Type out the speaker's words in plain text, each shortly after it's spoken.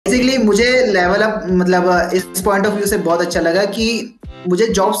Basically मुझे level up मतलब इस पॉइंट ऑफ व्यू से बहुत अच्छा लगा कि मुझे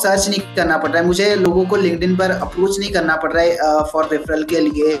जॉब सर्च नहीं करना पड़ रहा है, मुझे लोगों को लिंक्डइन पर अप्रोच नहीं करना पड़ रहा है फॉर रेफरल के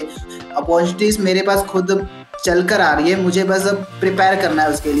लिए। अपॉर्चुनिटीज मेरे पास खुद चल कर आ रही है, मुझे बस अब प्रिपेयर करना है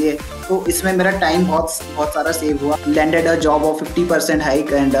उसके लिए। तो इसमें मेरा टाइम बहुत बहुत सारा सेव हुआ। Landed a job of 50%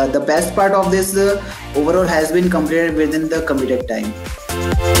 hike and the best part of this overall has been completed with in the committed time.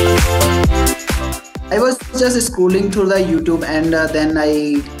 I was just scrolling through the YouTube and then I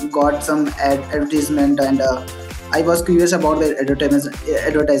got some advertisement and I was curious about the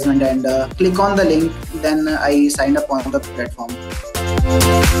advertisement and click on the link. Then I signed up on the platform.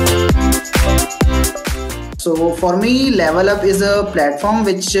 So for me, LevelUp is a platform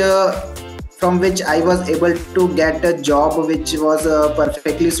which from which I was able to get a job which was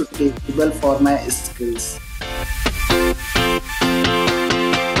perfectly suitable for my skills.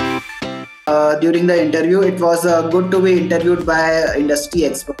 During the interview, it was good to be interviewed by industry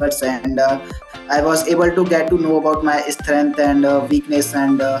experts and I was able to get to know about my strength and weakness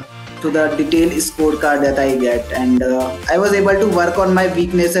and to the detailed scorecard that I get, and I was able to work on my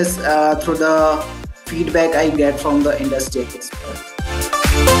weaknesses through the feedback I get from the industry experts.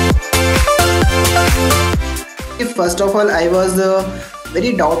 First of all, I was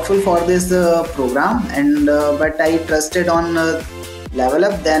very doubtful for this program and but I trusted on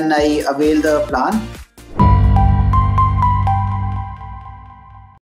LevelUp. Then I availed the plan